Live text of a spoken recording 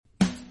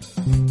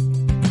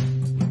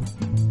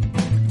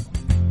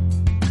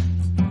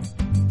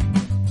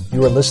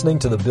You are listening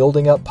to the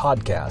Building Up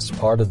Podcast,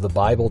 part of the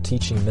Bible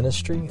teaching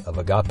ministry of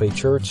Agape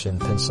Church in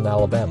Pinson,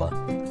 Alabama.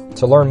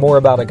 To learn more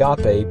about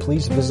Agape,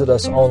 please visit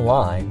us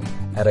online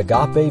at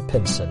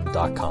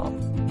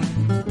agapepinson.com.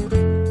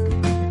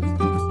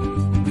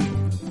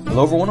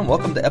 Hello everyone and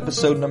welcome to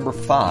episode number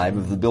 5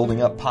 of the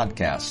Building Up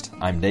Podcast.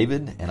 I'm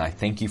David and I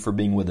thank you for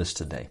being with us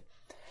today.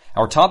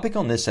 Our topic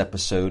on this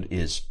episode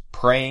is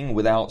praying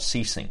without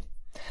ceasing.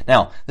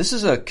 Now, this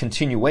is a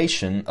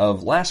continuation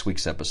of last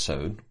week's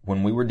episode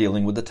when we were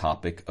dealing with the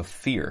topic of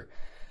fear.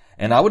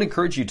 And I would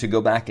encourage you to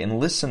go back and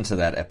listen to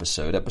that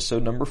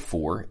episode number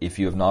 4, if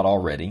you have not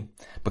already,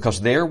 because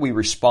there we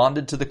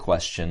responded to the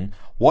question,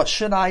 what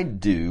should I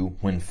do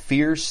when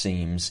fear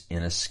seems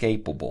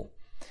inescapable?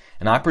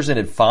 And I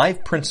presented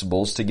 5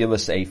 principles to give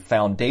us a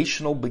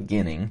foundational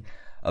beginning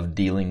of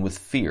dealing with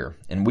fear.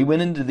 And we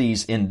went into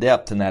these in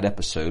depth in that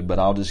episode, but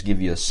I'll just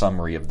give you a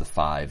summary of the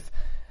 5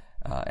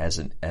 as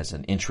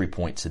an entry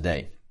point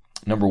today.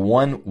 Number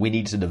 1, we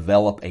need to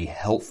develop a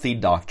healthy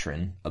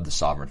doctrine of the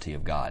sovereignty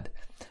of God.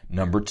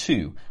 Number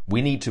 2,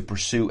 we need to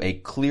pursue a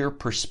clear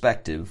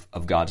perspective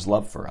of God's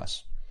love for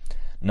us.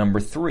 Number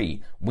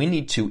 3, we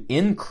need to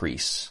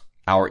increase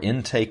our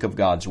intake of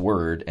God's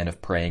Word and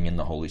of praying in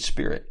the Holy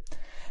Spirit.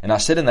 And I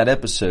said in that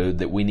episode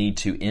that we need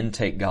to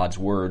intake God's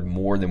Word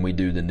more than we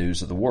do the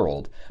news of the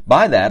world.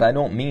 By that, I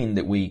don't mean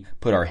that we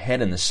put our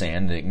head in the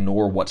sand and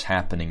ignore what's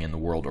happening in the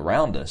world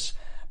around us.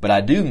 But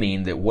I do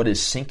mean that what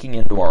is sinking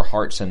into our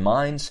hearts and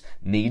minds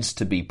needs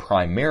to be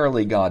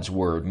primarily God's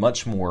Word,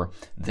 much more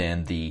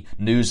than the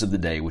news of the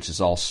day, which is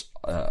also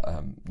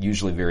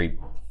usually very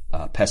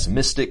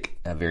pessimistic,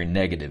 very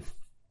negative.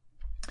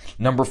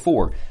 Number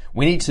 4,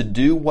 we need to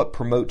do what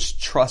promotes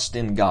trust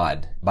in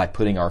God by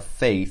putting our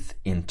faith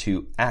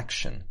into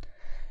action.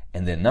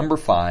 And then number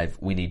 5,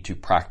 we need to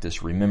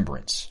practice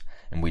remembrance.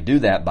 And we do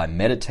that by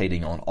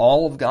meditating on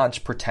all of God's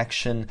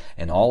protection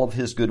and all of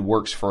His good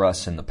works for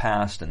us in the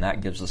past, and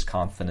that gives us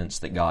confidence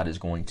that God is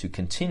going to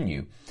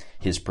continue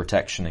His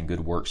protection and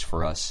good works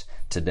for us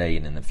today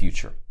and in the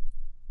future.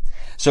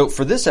 So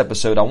for this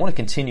episode, I want to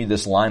continue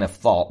this line of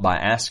thought by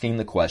asking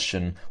the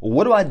question, well,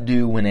 what do I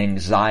do when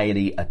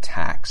anxiety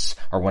attacks,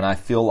 or when I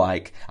feel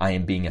like I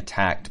am being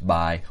attacked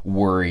by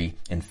worry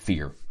and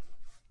fear?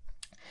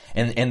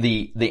 And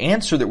the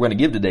answer that we're going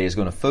to give today is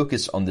going to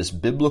focus on this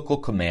biblical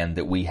command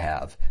that we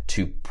have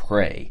to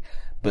pray,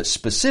 but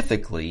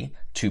specifically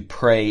to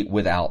pray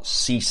without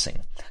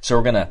ceasing. So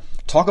we're going to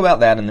talk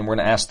about that, and then we're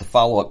going to ask the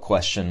follow-up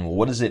question, well,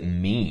 what does it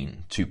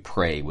mean to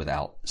pray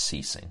without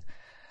ceasing?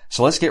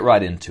 So let's get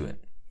right into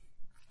it.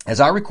 As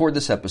I record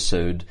this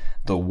episode,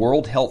 the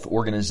World Health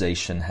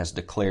Organization has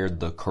declared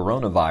the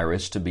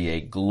coronavirus to be a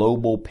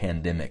global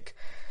pandemic.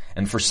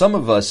 And for some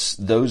of us,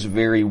 those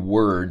very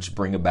words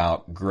bring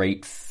about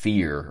great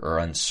fear or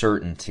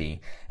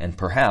uncertainty and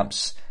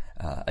perhaps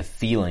a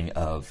feeling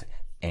of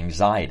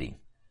anxiety.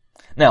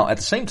 Now, at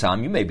the same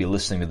time, you may be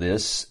listening to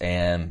this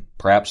and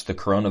perhaps the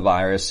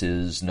coronavirus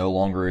is no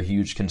longer a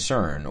huge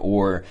concern,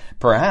 or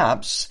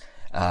perhaps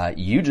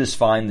you just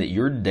find that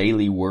your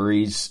daily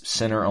worries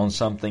center on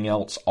something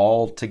else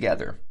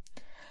altogether.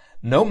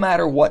 No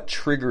matter what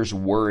triggers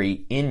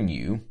worry in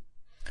you,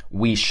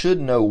 we should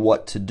know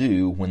what to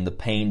do when the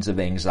pains of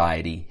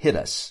anxiety hit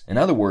us. In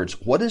other words,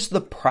 what is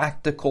the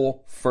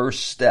practical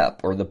first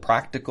step or the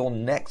practical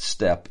next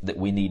step that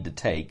we need to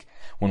take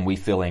when we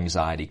feel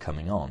anxiety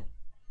coming on?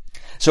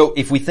 So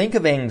if we think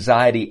of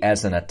anxiety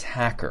as an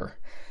attacker,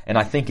 and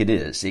I think it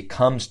is, it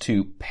comes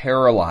to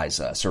paralyze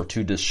us or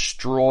to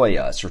destroy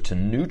us or to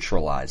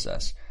neutralize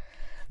us,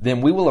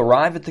 then we will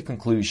arrive at the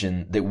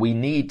conclusion that we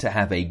need to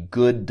have a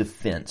good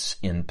defense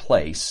in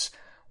place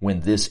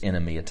when this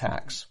enemy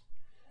attacks.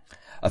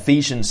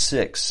 Ephesians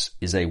 6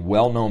 is a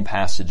well-known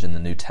passage in the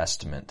New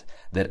Testament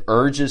that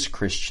urges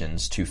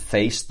Christians to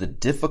face the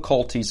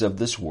difficulties of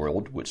this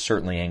world, which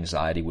certainly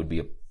anxiety would be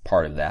a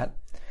part of that,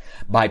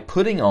 by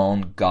putting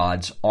on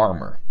God's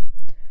armor.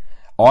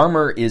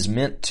 Armor is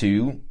meant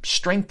to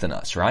strengthen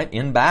us, right?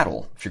 In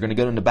battle. If you're going to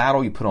go into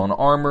battle, you put on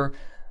armor.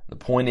 The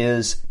point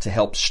is to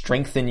help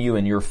strengthen you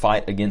in your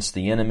fight against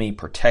the enemy,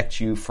 protect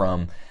you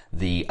from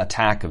the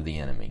attack of the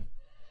enemy.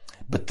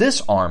 But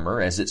this armor,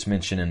 as it's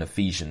mentioned in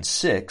Ephesians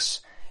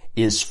 6,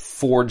 is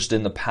forged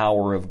in the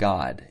power of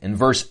God. In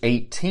verse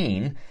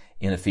 18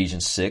 in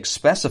Ephesians 6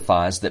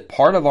 specifies that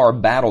part of our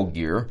battle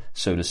gear,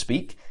 so to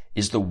speak,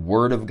 is the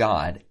Word of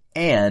God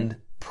and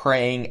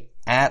praying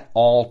at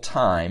all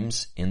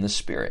times in the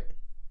Spirit.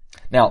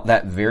 Now,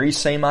 that very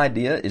same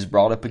idea is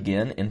brought up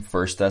again in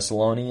 1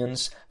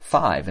 Thessalonians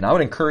 5. And I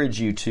would encourage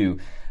you to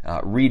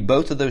read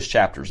both of those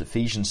chapters,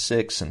 Ephesians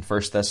 6 and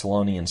 1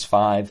 Thessalonians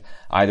 5.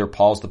 Either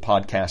pause the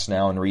podcast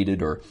now and read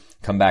it, or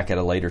come back at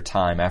a later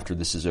time after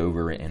this is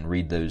over and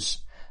read those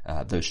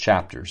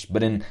chapters.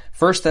 But in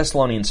 1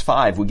 Thessalonians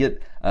 5, we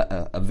get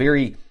a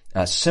very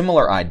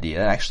similar idea.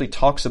 It actually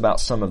talks about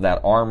some of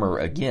that armor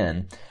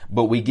again,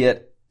 but we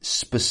get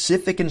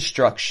specific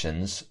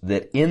instructions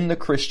that in the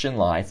Christian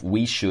life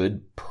we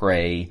should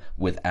pray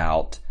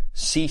without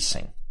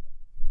ceasing.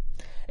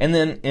 And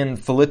then in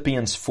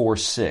Philippians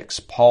 4:6,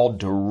 Paul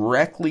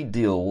directly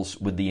deals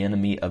with the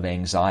enemy of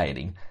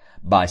anxiety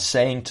by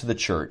saying to the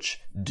church,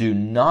 do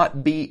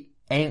not be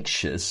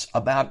anxious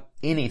about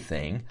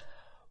anything,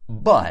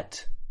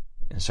 but,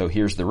 and so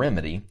here's the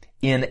remedy,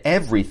 in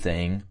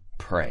everything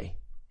pray.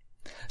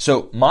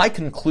 So my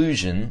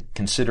conclusion,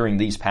 considering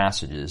these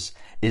passages,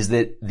 is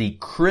that the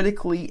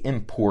critically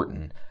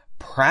important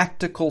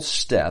practical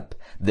step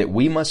that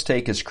we must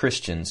take as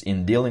Christians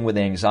in dealing with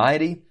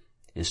anxiety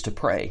is to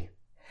pray.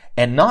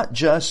 And not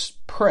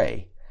just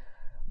pray,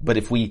 but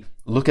if we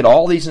look at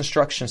all these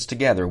instructions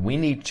together, we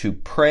need to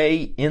pray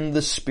in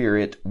the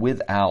Spirit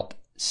without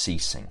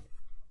ceasing.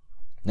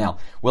 Now,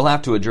 we'll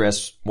have to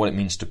address what it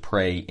means to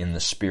pray in the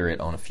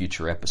Spirit on a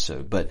future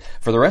episode, but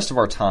for the rest of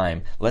our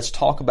time, let's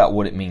talk about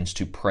what it means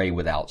to pray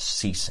without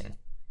ceasing.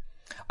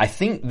 I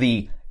think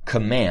the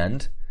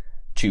command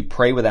to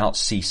pray without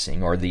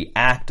ceasing, or the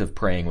act of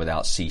praying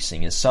without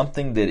ceasing, is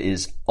something that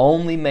is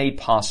only made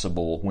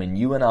possible when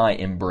you and I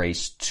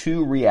embrace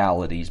two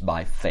realities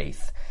by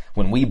faith.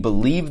 When we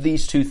believe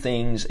these two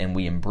things and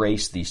we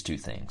embrace these two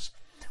things.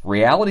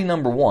 Reality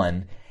number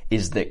one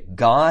is that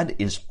God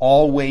is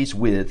always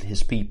with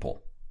His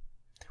people.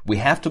 We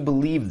have to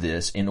believe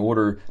this in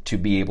order to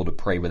be able to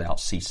pray without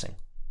ceasing.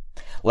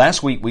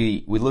 Last week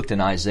we looked in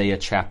Isaiah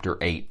chapter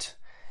 8,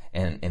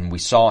 and we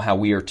saw how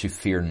we are to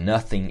fear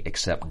nothing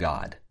except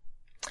God.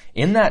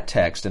 In that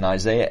text in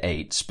Isaiah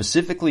 8,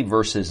 specifically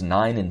verses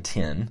 9 and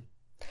 10,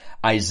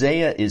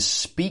 Isaiah is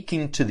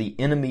speaking to the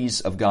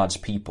enemies of God's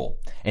people,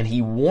 and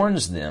he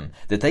warns them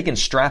that they can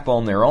strap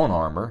on their own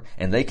armor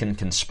and they can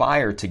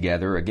conspire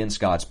together against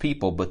God's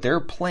people, but their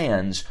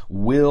plans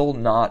will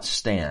not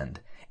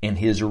stand. And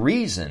his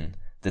reason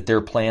that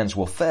their plans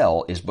will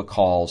fail is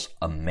because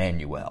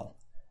Emmanuel,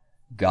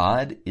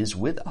 God is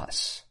with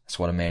us. That's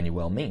what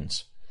Emmanuel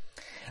means.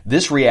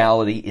 This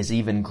reality is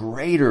even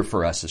greater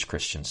for us as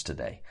Christians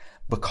today.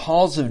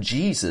 Because of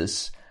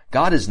Jesus,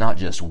 God is not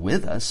just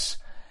with us,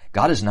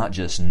 God is not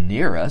just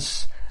near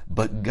us,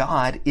 but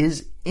God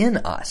is in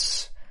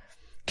us.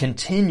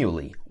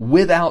 Continually,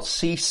 without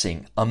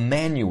ceasing,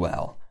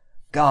 Emmanuel,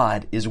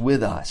 God is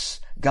with us.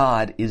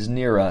 God is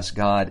near us.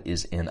 God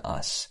is in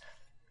us.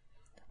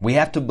 We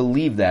have to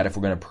believe that if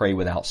we're going to pray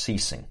without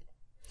ceasing.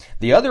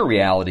 The other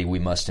reality we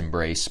must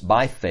embrace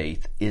by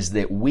faith is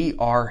that we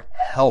are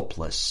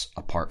helpless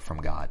apart from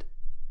God.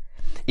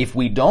 If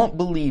we don't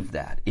believe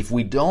that, if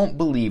we don't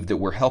believe that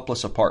we're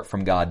helpless apart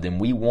from God, then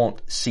we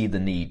won't see the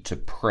need to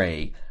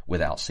pray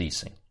without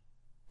ceasing.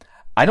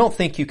 I don't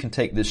think you can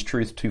take this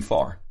truth too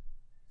far.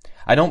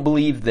 I don't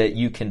believe that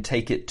you can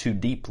take it too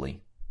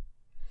deeply.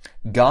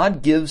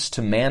 God gives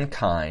to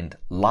mankind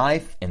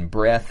life and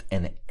breath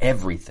and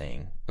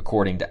everything,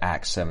 according to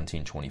Acts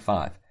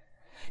 17:25.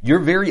 Your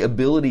very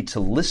ability to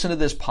listen to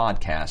this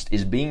podcast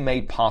is being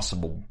made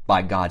possible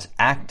by God's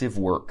active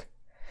work.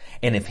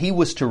 And if He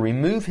was to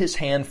remove His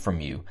hand from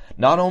you,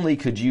 not only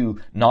could you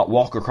not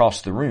walk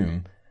across the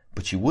room,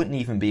 but you wouldn't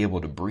even be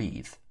able to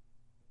breathe.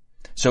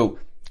 So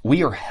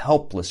we are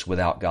helpless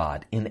without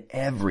God in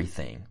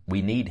everything.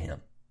 We need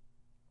Him.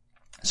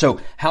 So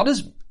how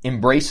does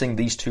embracing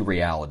these two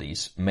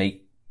realities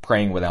make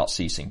praying without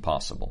ceasing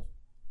possible?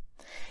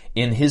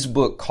 In his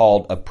book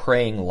called A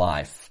Praying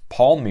Life,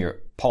 Paul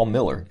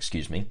Miller,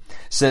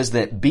 says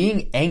that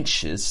being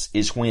anxious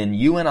is when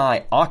you and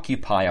I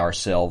occupy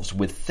ourselves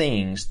with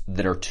things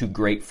that are too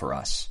great for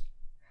us.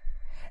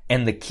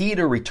 And the key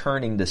to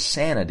returning to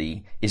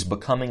sanity is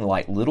becoming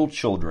like little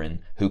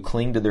children who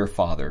cling to their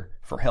father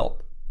for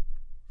help.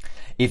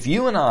 If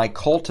you and I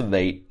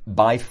cultivate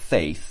by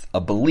faith a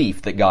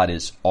belief that God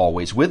is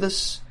always with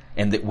us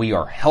and that we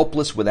are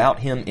helpless without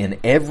Him in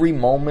every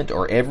moment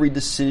or every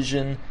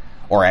decision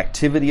or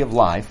activity of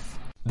life,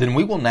 then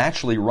we will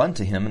naturally run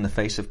to Him in the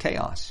face of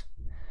chaos.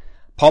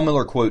 Paul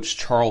Miller quotes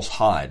Charles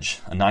Hodge,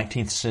 a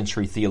 19th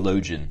century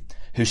theologian,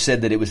 who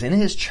said that it was in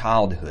his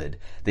childhood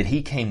that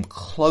he came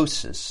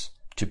closest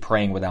to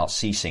praying without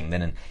ceasing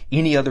than in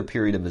any other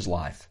period of his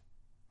life.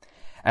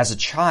 As a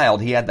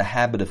child, he had the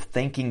habit of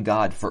thanking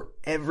God for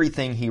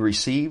everything he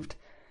received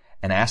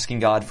and asking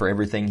God for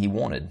everything he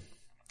wanted.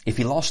 If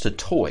he lost a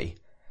toy,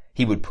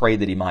 he would pray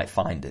that he might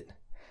find it.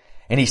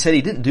 And he said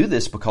he didn't do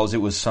this because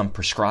it was some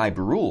prescribed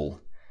rule.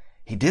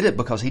 He did it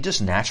because he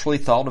just naturally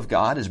thought of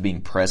God as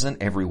being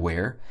present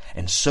everywhere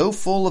and so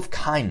full of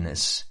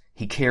kindness,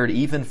 he cared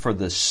even for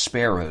the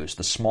sparrows,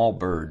 the small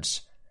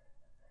birds.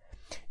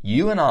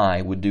 You and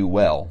I would do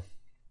well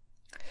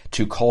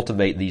to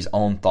cultivate these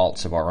own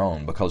thoughts of our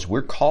own because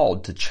we're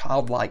called to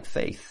childlike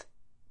faith.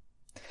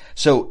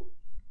 So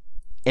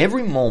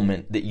every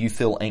moment that you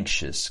feel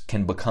anxious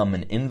can become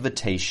an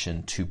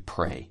invitation to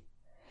pray.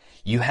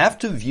 You have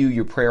to view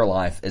your prayer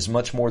life as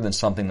much more than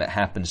something that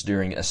happens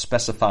during a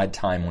specified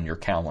time on your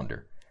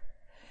calendar.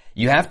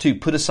 You have to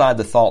put aside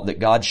the thought that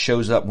God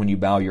shows up when you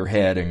bow your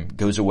head and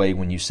goes away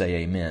when you say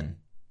amen.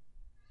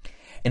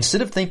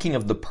 Instead of thinking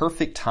of the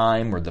perfect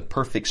time or the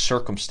perfect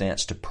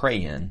circumstance to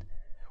pray in,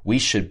 we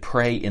should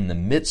pray in the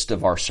midst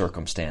of our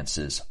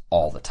circumstances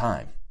all the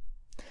time.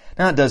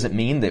 Now, it doesn't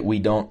mean that we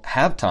don't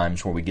have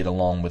times where we get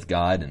along with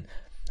God and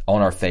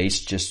on our face,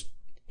 just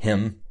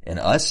Him and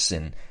us,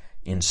 and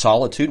in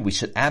solitude. We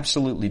should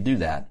absolutely do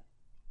that.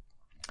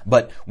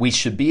 But we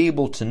should be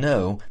able to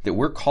know that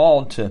we're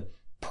called to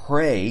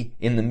pray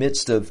in the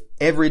midst of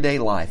everyday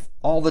life,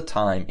 all the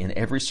time, in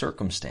every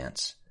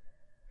circumstance.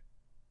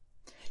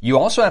 You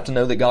also have to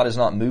know that God is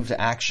not moved to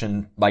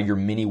action by your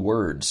many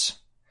words.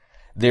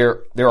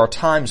 There are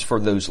times for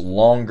those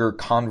longer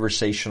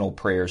conversational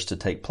prayers to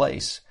take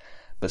place,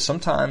 but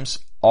sometimes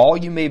all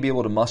you may be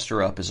able to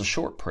muster up is a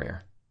short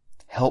prayer.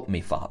 Help me,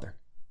 Father.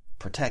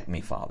 Protect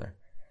me, Father.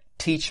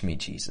 Teach me,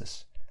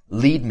 Jesus.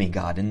 Lead me,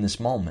 God, in this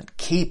moment.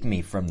 Keep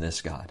me from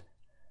this, God.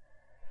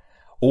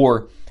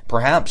 Or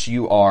perhaps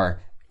you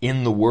are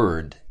in the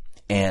Word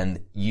and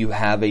you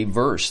have a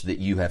verse that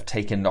you have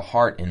taken to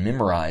heart and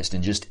memorized,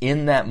 and just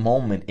in that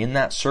moment, in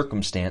that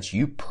circumstance,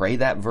 you pray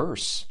that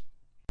verse.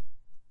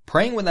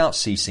 Praying without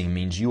ceasing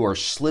means you are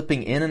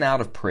slipping in and out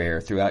of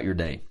prayer throughout your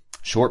day.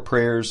 Short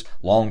prayers,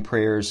 long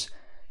prayers.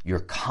 You're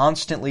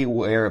constantly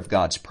aware of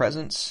God's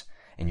presence,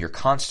 and you're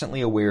constantly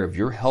aware of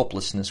your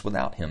helplessness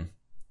without Him.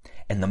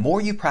 And the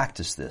more you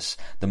practice this,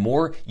 the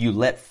more you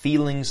let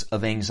feelings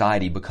of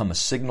anxiety become a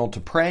signal to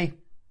pray,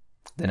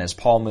 then, as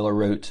Paul Miller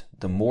wrote,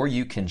 the more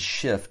you can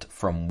shift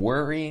from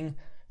worrying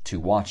to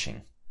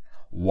watching.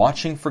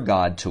 Watching for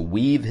God to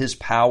weave His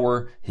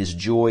power, His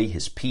joy,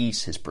 His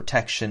peace, His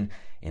protection,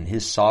 and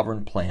His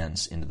sovereign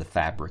plans into the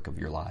fabric of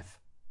your life.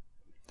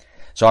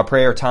 So our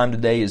prayer time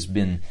today has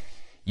been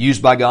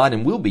used by God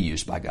and will be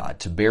used by God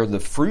to bear the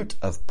fruit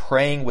of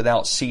praying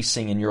without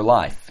ceasing in your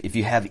life. If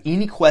you have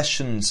any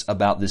questions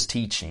about this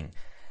teaching,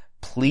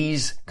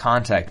 please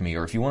contact me,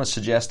 or if you want to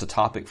suggest a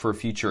topic for a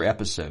future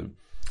episode,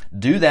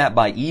 do that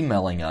by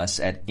emailing us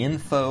at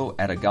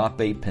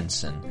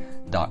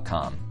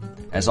info@agapepinson.com.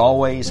 As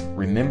always,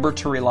 remember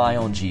to rely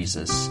on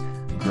Jesus.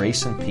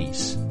 Grace and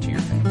peace to your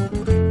family.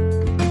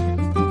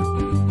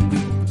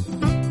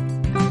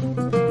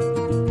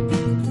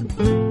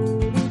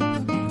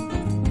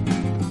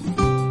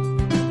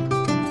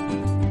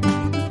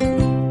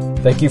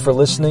 Thank you for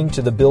listening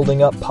to the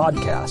Building Up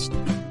Podcast.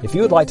 If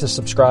you would like to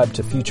subscribe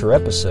to future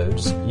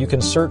episodes, you can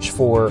search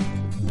for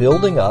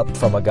Building Up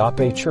from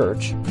Agape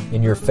Church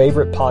in your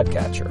favorite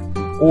podcatcher,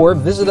 or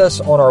visit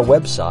us on our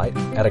website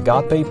at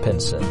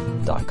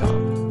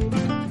agapepinson.com.